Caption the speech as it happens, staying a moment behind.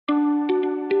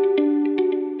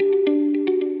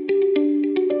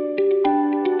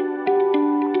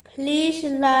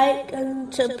like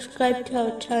and subscribe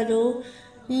to our channel.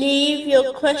 Leave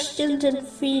your questions and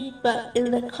feedback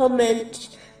in the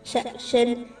comments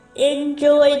section.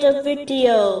 Enjoy the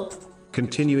video.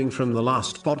 Continuing from the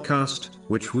last podcast,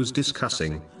 which was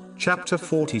discussing chapter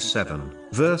 47,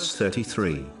 verse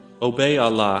 33. Obey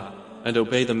Allah and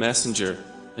obey the Messenger,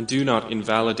 and do not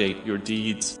invalidate your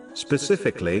deeds.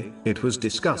 Specifically, it was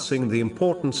discussing the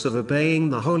importance of obeying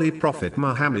the Holy Prophet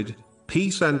Muhammad,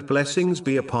 peace and blessings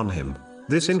be upon him.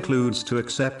 This includes to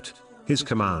accept his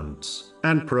commands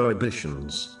and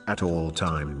prohibitions at all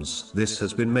times. This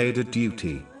has been made a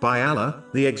duty by Allah,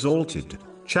 the Exalted.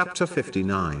 Chapter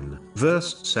 59,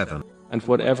 verse 7. And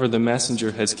whatever the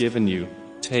Messenger has given you,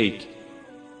 take,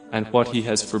 and what he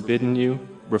has forbidden you,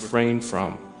 refrain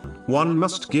from. One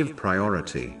must give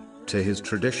priority to his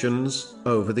traditions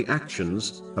over the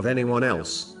actions of anyone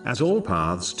else, as all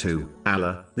paths to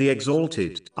Allah, the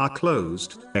Exalted, are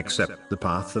closed, except the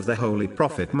path of the Holy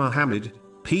Prophet Muhammad,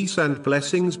 peace and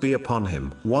blessings be upon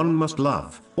him. One must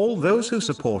love all those who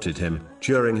supported him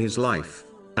during his life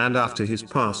and after his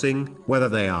passing, whether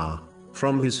they are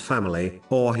from his family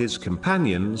or his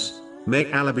companions.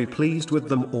 May Allah be pleased with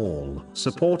them all.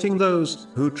 Supporting those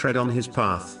who tread on his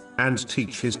path and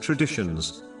teach his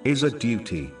traditions is a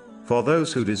duty for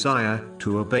those who desire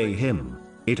to obey him.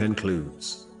 It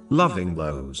includes loving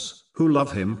those who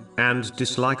love him and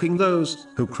disliking those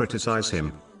who criticize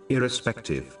him,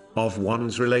 irrespective of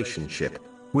one's relationship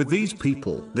with these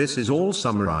people. This is all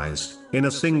summarized in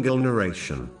a single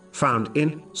narration found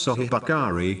in Sahih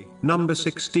Bukhari, number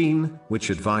 16,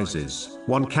 which advises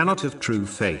one cannot have true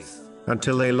faith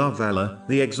until they love Allah,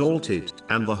 the Exalted,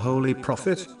 and the Holy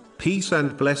Prophet, peace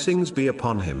and blessings be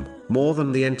upon him, more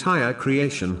than the entire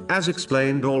creation. As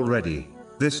explained already,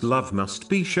 this love must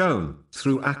be shown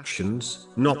through actions,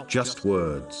 not just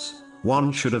words.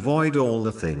 One should avoid all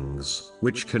the things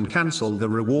which can cancel the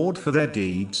reward for their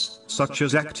deeds, such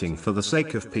as acting for the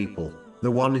sake of people.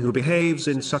 The one who behaves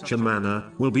in such a manner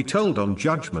will be told on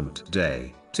Judgment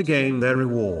Day to gain their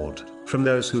reward from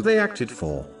those who they acted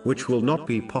for, which will not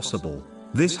be possible.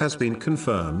 This has been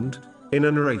confirmed in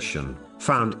a narration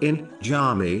found in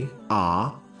Jami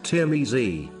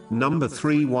Tirmizi, number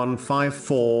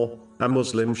 3154. A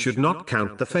Muslim should not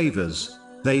count the favors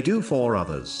they do for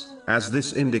others, as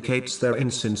this indicates their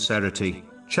insincerity.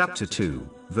 Chapter 2,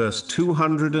 verse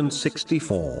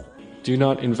 264. Do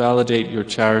not invalidate your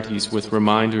charities with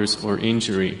reminders or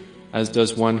injury, as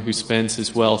does one who spends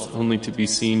his wealth only to be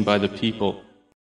seen by the people.